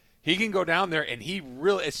 5. He can go down there, and he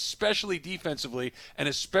really, especially defensively, and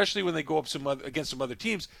especially when they go up against some other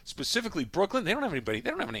teams, specifically Brooklyn, they don't have anybody.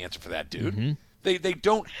 They don't have an answer for that dude. Mm-hmm. They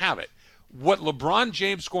don't have it. What LeBron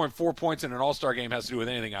James scoring 4 points in an All-Star game has to do with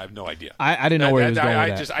anything, I have no idea. I didn't know where he was going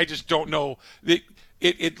with that. I just don't know.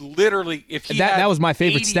 It literally, if he that was my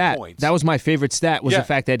favorite 80 stat. Points, that was my favorite stat was the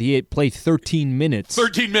fact that he had played 13 minutes.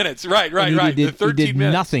 13 minutes, right. He The 13 did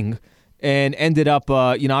minutes. nothing. And ended up,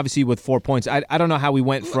 obviously with 4 points. I don't know how we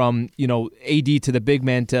went from, AD to the big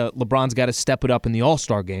man to LeBron's got to step it up in the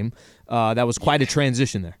All-Star game. That was quite a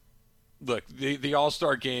transition there. Look, the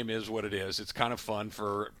All-Star game is what it is. It's kind of fun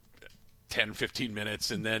for 10, 15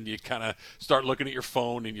 minutes, and then you kind of start looking at your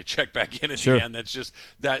phone and you check back in at the end. That's just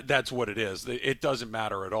that's what it is. It doesn't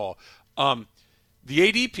matter at all. The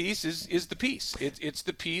AD piece is the piece. It's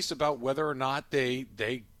the piece about whether or not they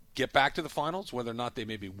get back to the finals, whether or not they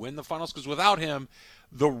maybe win the finals, because without him,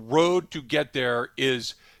 the road to get there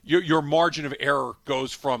is your margin of error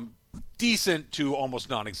goes from decent to almost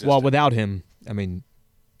non-existent. Well, without him, I mean,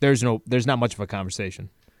 there's not much of a conversation.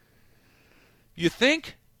 You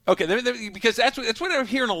think? Okay, because that's what I'm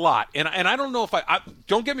hearing a lot, and I don't know if I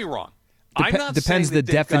don't get me wrong. I'm not depends saying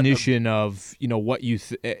the definition of what you.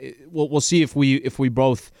 We'll see if we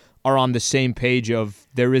both are on the same page of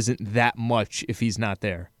there isn't that much if he's not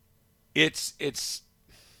there. It's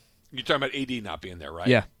you're talking about AD not being there, right?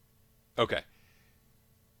 Yeah. Okay.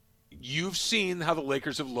 You've seen how the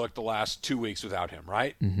Lakers have looked the last 2 weeks without him,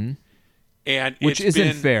 right? Mm-hmm. And which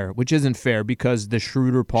isn't fair because the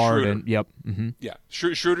Schroeder part and yep. Mm-hmm. Yeah,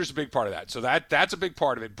 Schroeder's a big part of that. So that's a big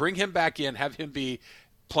part of it. Bring him back in, have him be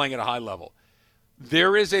playing at a high level.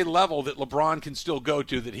 There is a level that LeBron can still go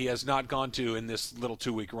to that he has not gone to in this little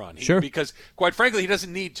 2-week run. Sure. Because, quite frankly, he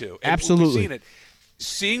doesn't need to. And absolutely. we've seen it.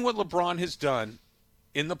 Seeing what LeBron has done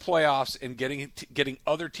in the playoffs and getting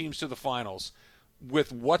other teams to the finals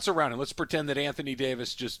with what's around him. Let's pretend that Anthony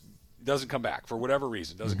Davis just doesn't come back for whatever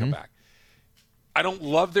reason, doesn't come back. I don't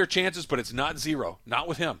love their chances, but it's not zero. Not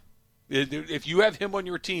with him. If you have him on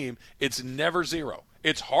your team, it's never zero.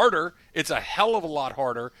 It's harder. It's a hell of a lot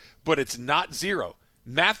harder, but it's not zero.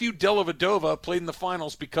 Matthew Dellavedova played in the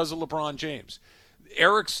finals because of LeBron James.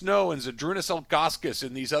 Eric Snow and Zydrunas Ilgauskas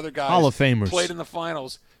and these other guys Hall of Famers played in the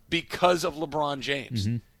finals because of LeBron James.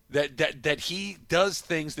 That he does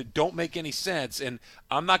things that don't make any sense, and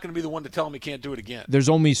I'm not going to be the one to tell him he can't do it again. There's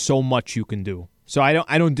only so much you can do. So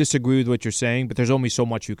I don't disagree with what you're saying, but there's only so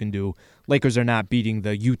much you can do. Lakers are not beating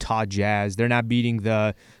the Utah Jazz. They're not beating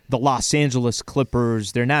the Los Angeles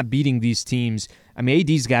Clippers. They're not beating these teams. I mean,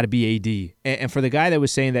 AD's got to be AD. And for the guy that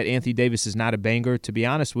was saying that Anthony Davis is not a banger, to be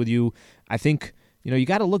honest with you, I think you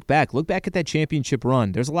got to look back. Look back at that championship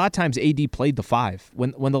run. There's a lot of times AD played the 5.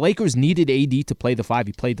 When the Lakers needed AD to play the 5,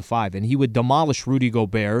 he played the 5, and he would demolish Rudy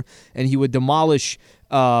Gobert, and he would demolish.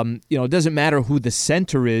 It doesn't matter who the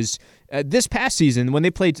center is. This past season, when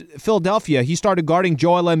they played Philadelphia, he started guarding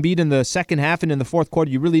Joel Embiid in the second half, and in the fourth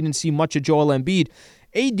quarter, you really didn't see much of Joel Embiid.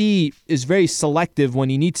 AD is very selective when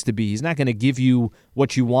he needs to be. He's not going to give you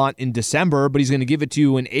what you want in December, but he's going to give it to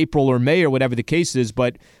you in April or May or whatever the case is.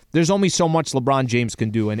 But there's only so much LeBron James can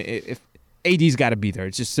do, and if AD's got to be there.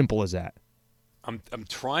 It's just simple as that. I'm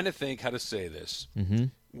trying to think how to say this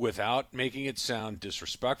without making it sound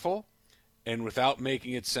disrespectful and without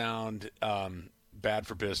making it sound bad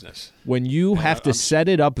for business. When you have to set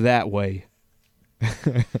it up that way.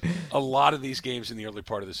 A lot of these games in the early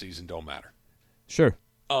part of the season don't matter. Sure.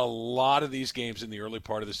 A lot of these games in the early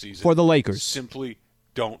part of the season for the Lakers simply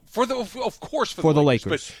don't. Of course for the Lakers.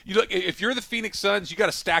 But you look, if you're the Phoenix Suns, you got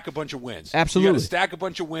to stack a bunch of wins. Absolutely. You got to stack a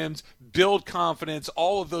bunch of wins, build confidence,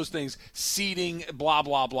 all of those things, seeding, blah,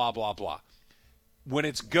 blah, blah, blah, blah. When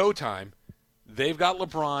it's go time, they've got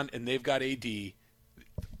LeBron and they've got AD. The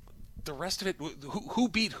rest of it, who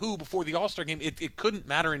beat who before the All-Star game, it couldn't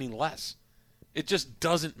matter any less. It just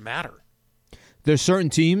doesn't matter. There's certain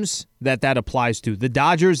teams that applies to. The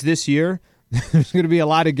Dodgers this year, there's going to be a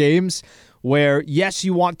lot of games where, yes,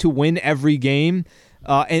 you want to win every game,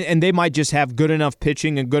 and they might just have good enough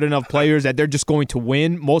pitching and good enough players that they're just going to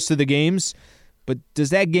win most of the games. But does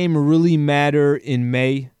that game really matter in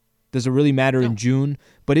May? Does it really matter in June?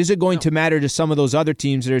 But is it going to matter to some of those other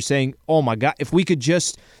teams that are saying, oh, my God, if we could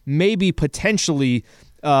just maybe potentially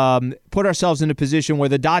put ourselves in a position where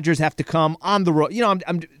the Dodgers have to come on the road.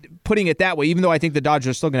 I'm putting it that way, even though I think the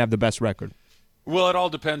Dodgers are still going to have the best record. Well, it all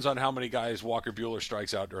depends on how many guys Walker Buehler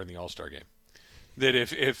strikes out during the All-Star game. that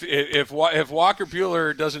if Walker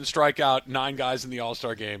Buehler doesn't strike out 9 guys in the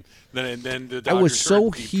All-Star game, then the Dodgers I was so are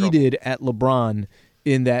in deep heated at LeBron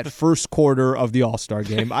in that first quarter of the All-Star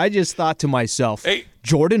game. I just thought to myself,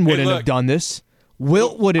 Jordan wouldn't have done this.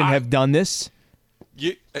 Wilt wouldn't have done this.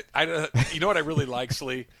 You know what I really like,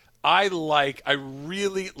 Slee? I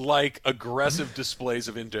really like aggressive displays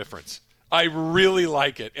of indifference. I really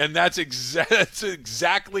like it, and that's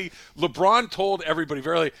exactly. LeBron told everybody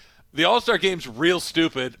very. The All-Star game's real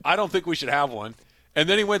stupid. I don't think we should have one. And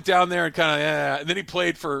then he went down there and and then he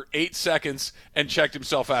played for 8 seconds and checked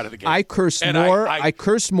himself out of the game. I cursed more. I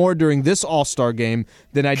cursed more during this All-Star game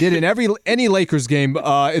than I did in any Lakers game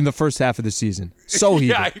in the first half of the season. So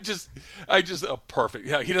heated. Yeah, perfect.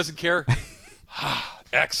 Yeah, he doesn't care.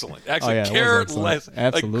 Excellent. Oh, yeah, care less.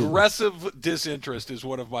 Absolutely. Aggressive disinterest is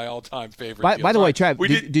one of my all-time favorites. By the way, Trav,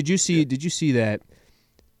 did you see that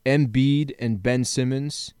Embiid and Ben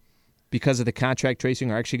Simmons, because of the contract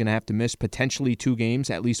tracing, are actually going to have to miss potentially 2 games,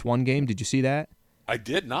 at least 1 game? Did you see that? I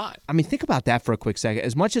did not. I mean, think about that for a quick second.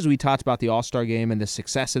 As much as we talked about the All-Star game and the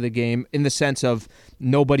success of the game in the sense of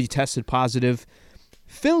nobody tested positive,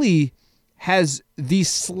 Philly has the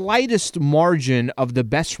slightest margin of the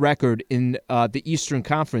best record in the Eastern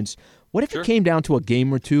Conference. What if it came down to a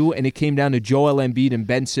game or 2 and it came down to Joel Embiid and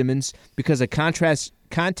Ben Simmons because of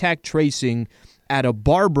contact tracing at a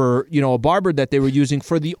barber that they were using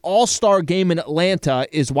for the All-Star game in Atlanta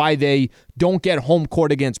is why they don't get home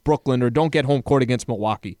court against Brooklyn or don't get home court against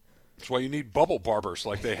Milwaukee. That's why you need bubble barbers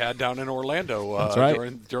like they had down in Orlando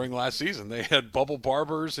during last season. They had bubble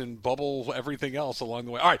barbers and bubble everything else along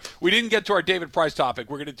the way. All right, we didn't get to our David Price topic.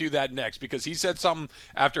 We're going to do that next because he said something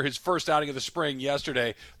after his first outing of the spring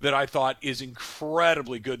yesterday that I thought is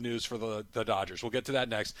incredibly good news for the Dodgers. We'll get to that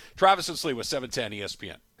next. Travis and Slee with 710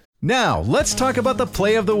 ESPN. Now, let's talk about the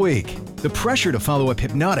play of the week. The pressure to follow up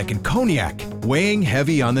Hypnotic and Cognac, weighing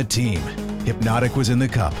heavy on the team. Hypnotic was in the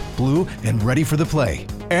cup, blue, and ready for the play.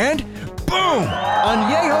 And boom!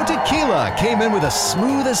 Añejo Tequila came in with a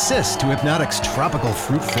smooth assist to Hypnotic's tropical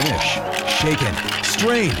fruit finish. Shaken,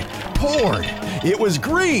 strained, poured. It was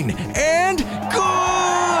green and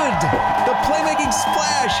good! The playmaking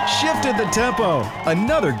splash shifted the tempo.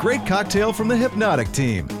 Another great cocktail from the Hypnotic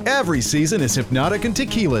team. Every season is Hypnotic and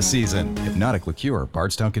Tequila season. Hypnotic Liqueur,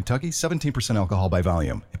 Bardstown, Kentucky, 17% alcohol by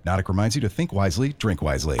volume. Hypnotic reminds you to think wisely, drink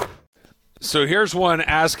wisely. So here's one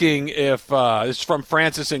asking if this is from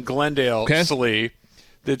Francis in Glendale, Slee,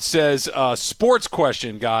 that says, sports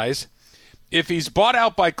question, guys. If he's bought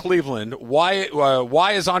out by Cleveland,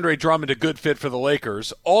 why is Andre Drummond a good fit for the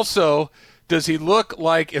Lakers? Also, does he look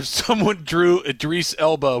like if someone drew Idris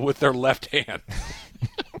Elba with their left hand?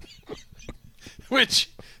 Which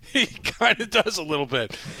he kind of does a little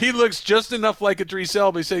bit. He looks just enough like Idris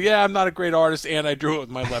Elba. He said, yeah, I'm not a great artist, and I drew it with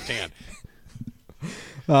my left hand.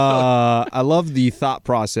 I love the thought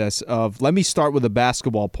process of let me start with the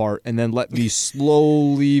basketball part and then let me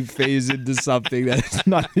slowly phase into something that has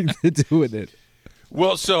nothing to do with it.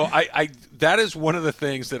 Well, so I that is one of the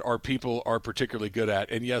things that our people are particularly good at.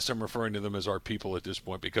 And yes, I'm referring to them as our people at this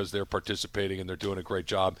point because they're participating and they're doing a great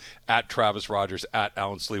job at Travis Rogers, at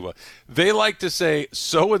Alan Slewa. They like to say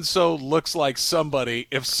so-and-so looks like somebody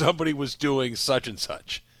if somebody was doing such and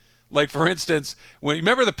such. Like, for instance,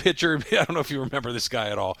 remember the pitcher? I don't know if you remember this guy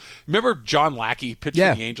at all. Remember John Lackey pitched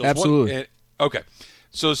for the Angels? Absolutely. Okay.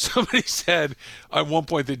 So somebody said at one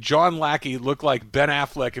point that John Lackey looked like Ben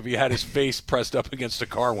Affleck if he had his face pressed up against a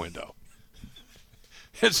car window.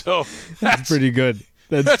 And so that's pretty good.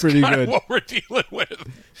 That's pretty good. What we're dealing with.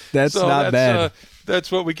 That's not bad.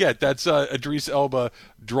 That's what we get. That's Idris Elba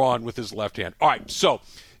drawn with his left hand. All right. So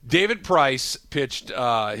David Price pitched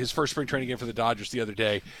his first spring training game for the Dodgers the other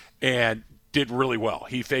day and did really well.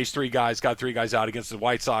 He faced 3 guys, got 3 guys out against the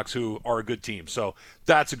White Sox, who are a good team. So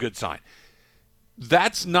that's a good sign.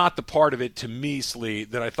 That's not the part of it, to me, Slee,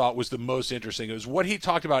 that I thought was the most interesting. It was what he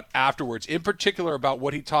talked about afterwards, in particular about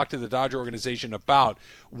what he talked to the Dodger organization about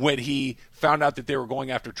when he found out that they were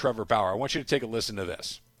going after Trevor Bauer. I want you to take a listen to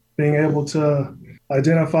this. Being able to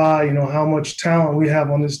identify, how much talent we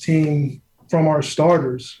have on this team from our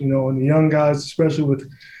starters, and the young guys, especially with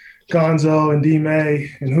Gonzo and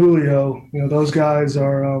D-May and Julio, those guys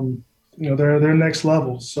are, they're next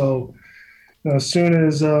level. So as soon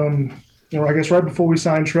as, I guess right before we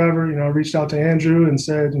signed Trevor, I reached out to Andrew and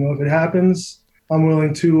said, if it happens, I'm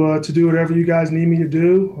willing to do whatever you guys need me to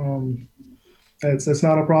do. That's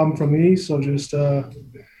not a problem for me. So just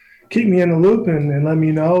keep me in the loop and let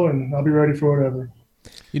me know, and I'll be ready for whatever.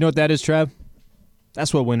 You know what that is, Trev?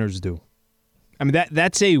 That's what winners do. I mean,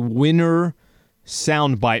 that's a winner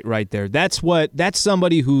soundbite right there. That's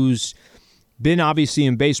somebody who's been obviously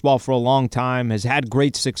in baseball for a long time, has had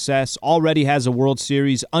great success, already has a World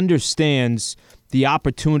Series, understands the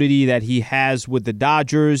opportunity that he has with the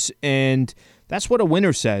Dodgers, and that's what a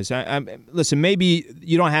winner says. Listen, maybe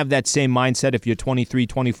you don't have that same mindset if you're 23,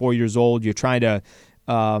 24 years old. You're trying to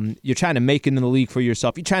make it in the league for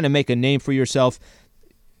yourself. You're trying to make a name for yourself.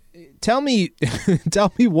 Tell me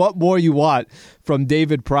what more you want from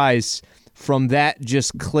David Price from that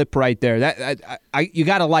just clip right there. That you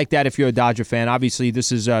got to like that if you're a Dodger fan. Obviously,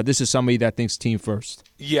 this is somebody that thinks team first.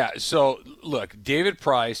 Yeah. So look, David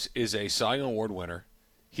Price is a Cy Young Award winner.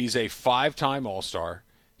 He's a 5-time All-Star.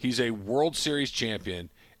 He's a World Series champion,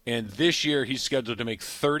 and this year he's scheduled to make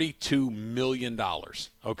 $32 million.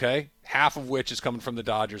 Okay, half of which is coming from the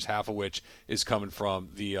Dodgers, half of which is coming from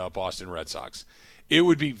the Boston Red Sox. It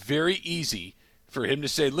would be very easy for him to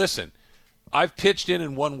say, "Listen, I've pitched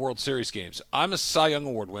in won World Series games. I'm a Cy Young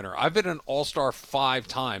Award winner. I've been an All-Star 5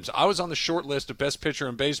 times. I was on the short list of best pitcher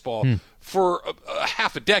in baseball for a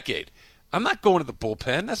half a decade. I'm not going to the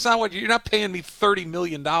bullpen. That's not what you're not paying me $30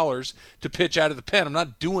 million to pitch out of the pen. I'm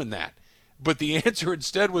not doing that." But the answer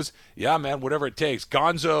instead was, yeah, man, whatever it takes.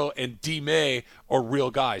 Gonzo and D. May are real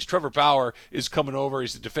guys. Trevor Bauer is coming over.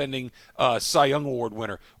 He's the defending Cy Young Award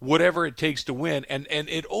winner. Whatever it takes to win. And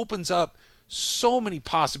it opens up so many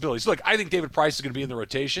possibilities. Look, I think David Price is going to be in the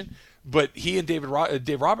rotation, but he and Dave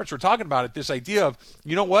Roberts were talking about it, this idea of,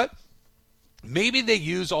 you know what? Maybe they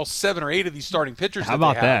use all 7 or 8 of these starting pitchers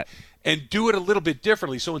and do it a little bit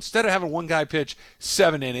differently. So instead of having one guy pitch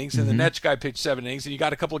 7 innings and the next guy pitch 7 innings, and you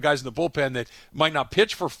got a couple of guys in the bullpen that might not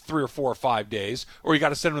pitch for 3 or 4 or 5 days, or you got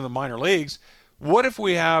to send them to the minor leagues, what if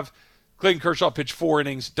we have Clayton Kershaw pitch 4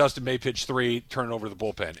 innings, Dustin May pitch 3, turn it over to the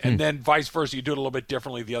bullpen, and then vice versa, you do it a little bit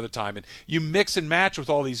differently the other time, and you mix and match with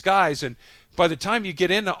all these guys, and by the time you get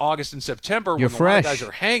into August and September, when a lot of guys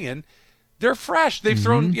are hanging, they're fresh. They've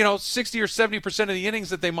thrown 60 or 70% of the innings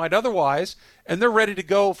that they might otherwise, and they're ready to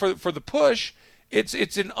go for the push.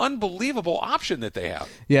 It's an unbelievable option that they have.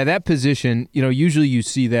 Yeah, that position. Usually you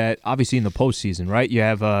see that obviously in the postseason, right? You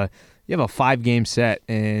have a 5-game set,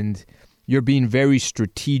 and you're being very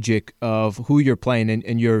strategic of who you're playing,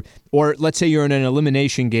 and or let's say you're in an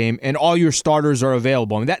elimination game, and all your starters are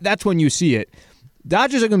available. I mean, that's when you see it.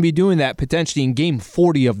 Dodgers are going to be doing that potentially in Game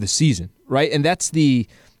 40 of the season, right? And that's the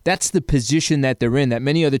position that they're in, that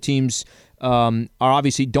many other teams are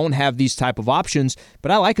obviously don't have these type of options.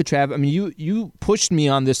 But I like it, Trav. I mean, you pushed me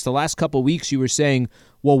on this the last couple of weeks. You were saying,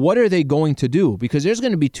 well, what are they going to do? Because there's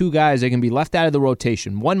going to be 2 guys that can be left out of the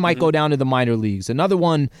rotation. One might go down to the minor leagues. Another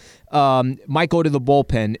one might go to the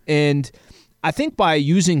bullpen. And I think by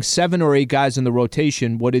using 7 or 8 guys in the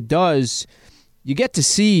rotation, what it does, you get to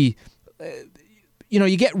see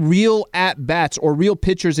you get real at-bats or real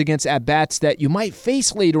pitchers against at-bats that you might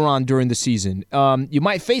face later on during the season. You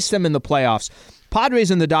might face them in the playoffs. Padres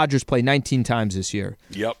and the Dodgers play 19 times this year.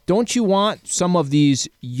 Yep. Don't you want some of these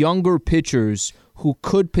younger pitchers who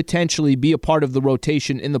could potentially be a part of the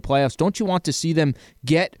rotation in the playoffs? Don't you want to see them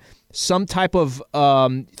get some type of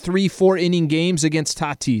 3-4 inning games against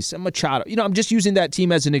Tatis and Machado? I'm just using that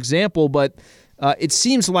team as an example, but it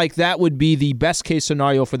seems like that would be the best-case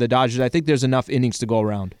scenario for the Dodgers. I think there's enough innings to go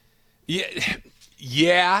around.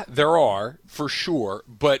 Yeah, there are, for sure.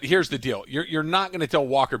 But here's the deal. You're not going to tell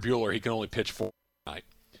Walker Buehler he can only pitch 4 tonight.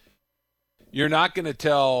 You're not going to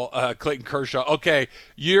tell Clayton Kershaw, okay,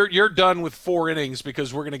 you're done with 4 innings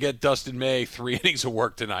because we're going to get Dustin May 3 innings of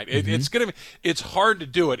work tonight. It's hard to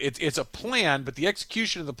do it. It's a plan, but the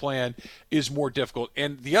execution of the plan is more difficult.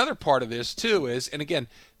 And the other part of this, too, is, and again,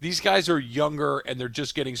 these guys are younger and they're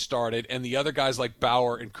just getting started, and the other guys like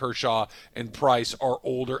Bauer and Kershaw and Price are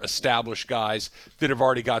older, established guys that have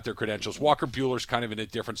already got their credentials. Walker Buehler's kind of in a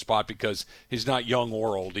different spot because he's not young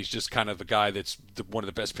or old. He's just kind of the guy that's one of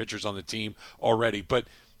the best pitchers on the team already. But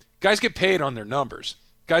guys get paid on their numbers.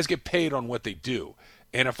 Guys get paid on what they do.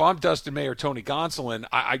 And if I'm Dustin May or Tony Gonsolin,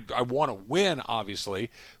 I want to win, obviously.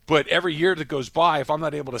 But every year that goes by, if I'm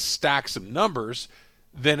not able to stack some numbers,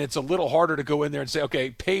 then it's a little harder to go in there and say, okay,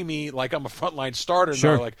 pay me like I'm a frontline starter. And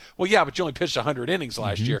they're like, well, yeah, but you only pitched 100 innings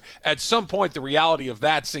last year. At some point, the reality of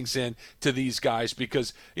that sinks in to these guys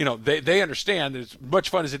because, they understand that as much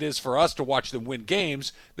fun as it is for us to watch them win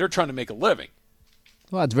games, they're trying to make a living.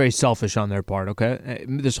 Well, it's very selfish on their part, okay?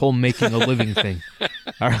 This whole making a living thing,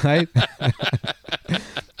 all right?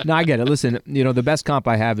 No, I get it. Listen, the best comp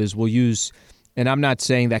I have is we'll use, and I'm not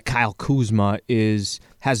saying that Kyle Kuzma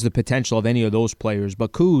has the potential of any of those players,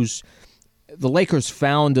 but Kuz, the Lakers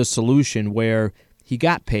found a solution where he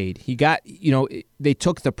got paid. He got, they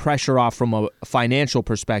took the pressure off from a financial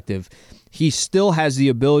perspective. He still has the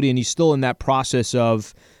ability, and he's still in that process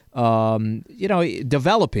of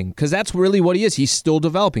developing, because that's really what he is. He's still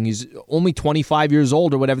developing. He's only 25 years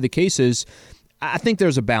old or whatever the case is. I think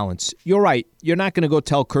there's a balance. You're right. You're not going to go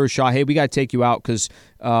tell Kershaw, hey, we got to take you out because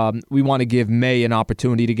we want to give May an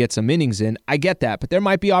opportunity to get some innings in. I get that. But there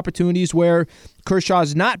might be opportunities where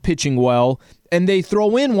Kershaw's not pitching well, and they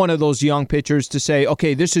throw in one of those young pitchers to say,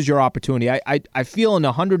 okay, this is your opportunity. I feel in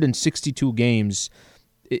 162 games,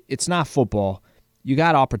 it's not football. You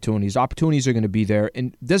got opportunities. Opportunities are going to be there.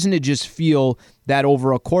 And doesn't it just feel that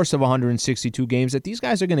over a course of 162 games that these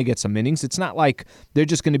guys are going to get some innings? It's not like they're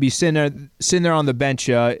just going to be sitting there on the bench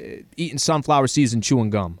eating sunflower seeds and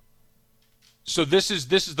chewing gum. So this is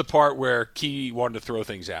the part where Key wanted to throw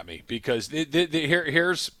things at me, because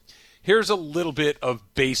here's a little bit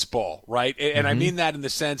of baseball, right? And I mean that in the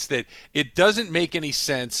sense that it doesn't make any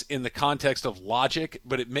sense in the context of logic,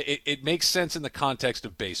 but it makes sense in the context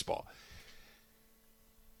of baseball.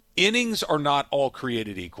 Innings are not all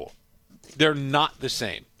created equal. They're not the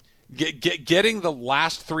same. Getting the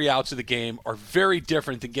last 3 outs of the game are very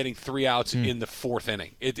different than getting 3 outs in the 4th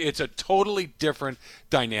inning. It's a totally different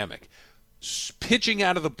dynamic. Pitching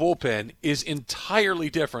out of the bullpen is entirely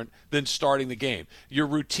different than starting the game. Your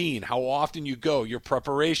routine, how often you go, your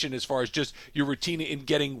preparation as far as just your routine in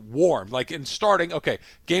getting warm. Like in starting, okay,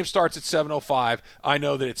 game starts at 7:05. I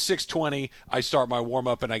know that at 6:20 I start my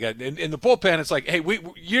warm-up, and I get in the bullpen. It's like, hey,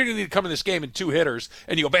 you're going to need to come in this game in 2 hitters,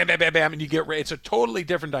 and you go bam, bam, bam, bam, and you get ready. It's a totally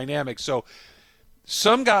different dynamic. So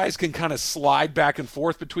some guys can kind of slide back and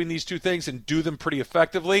forth between these two things and do them pretty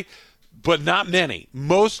effectively, but not many.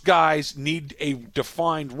 Most guys need a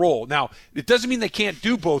defined role. Now, it doesn't mean they can't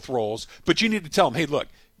do both roles, but you need to tell them, hey, look,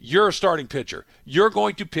 you're a starting pitcher. You're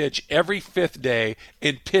going to pitch every 5th day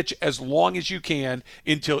and pitch as long as you can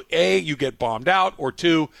until A, you get bombed out, or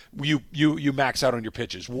 2, you max out on your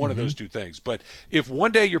pitches. One of those two things. But if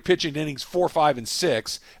one day you're pitching innings 4, 5, and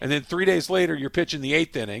 6, and then 3 days later you're pitching the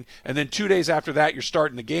 8th inning, and then 2 days after that you're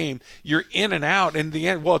starting the game, you're in and out. And in the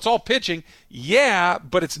end, well, it's all pitching. Yeah,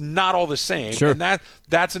 but it's not all the same. Sure. And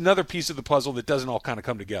that's another piece of the puzzle that doesn't all kind of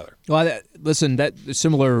come together. Well, listen, that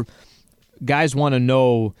similar guys want to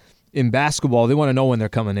know in basketball. They want to know when they're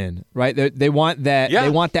coming in, right? They want that. Yeah. They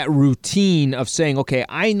want that routine of saying, okay,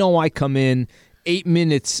 I know I come in 8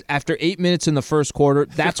 minutes after 8 minutes in the first quarter.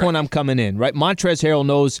 That's when I'm coming in, right? Montrezl Harrell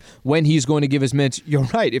knows when he's going to give his minutes. You're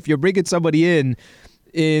right. If you're bringing somebody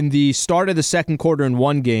in the start of the second quarter in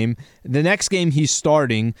one game, the next game he's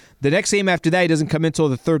starting, the next game after that he doesn't come in until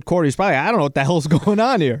the third quarter, he's probably, I don't know what the hell's going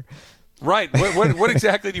on here. Right. What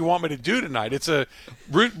exactly do you want me to do tonight? It's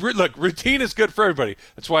look, routine is good for everybody.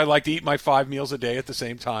 That's why I like to eat my 5 meals a day at the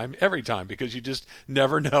same time every time, because you just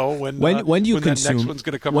never know when that next one's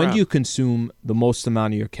going to come around. When do you consume the most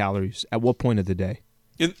amount of your calories? At what point of the day?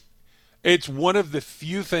 It's one of the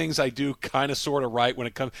few things I do kind of sort of right when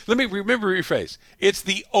it comes. Let me rephrase. It's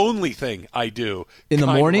the only thing I do in the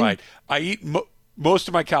morning. Right. I eat most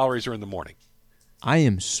of my calories are in the morning. I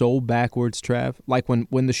am so backwards, Trav. Like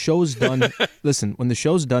when the show's done, listen, when the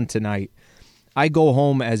show's done tonight, I go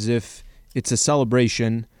home as if it's a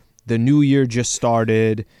celebration. The new year just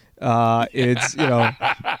started. It's,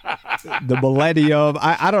 the millennium.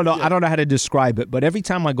 I don't know. Yeah. I don't know how to describe it, but every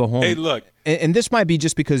time I go home. Hey, look. And this might be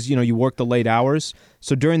just because, you work the late hours.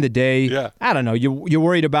 So during the day, yeah. I don't know. You're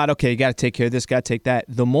worried about, okay, you got to take care of this, got to take that.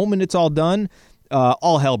 The moment it's all done,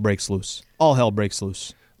 all hell breaks loose. All hell breaks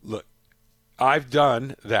loose. Look. I've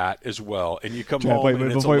done that as well, and you come home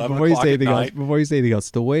and it's before 11 you o'clock say at night. Before you say anything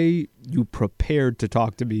else, the way you prepared to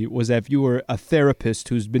talk to me was as if you were a therapist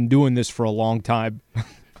who's been doing this for a long time.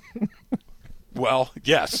 Well,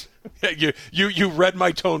 yes. You read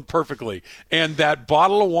my tone perfectly. And that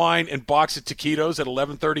bottle of wine and box of taquitos at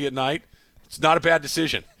 11:30 at night, it's not a bad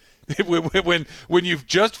decision. When you've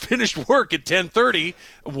just finished work at 10:30,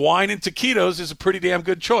 wine and taquitos is a pretty damn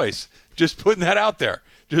good choice. Just putting that out there.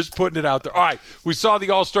 Just putting it out there. All right, we saw the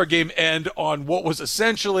All-Star game end on what was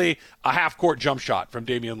essentially a half-court jump shot from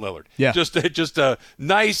Damian Lillard. Yeah. Just a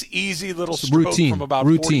nice, easy little stroke from about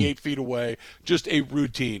 48 feet away. Just a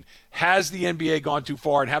routine. Has the NBA gone too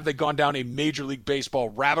far, and have they gone down a Major League Baseball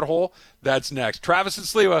rabbit hole? That's next. Travis and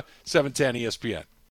Sliwa, 710 ESPN.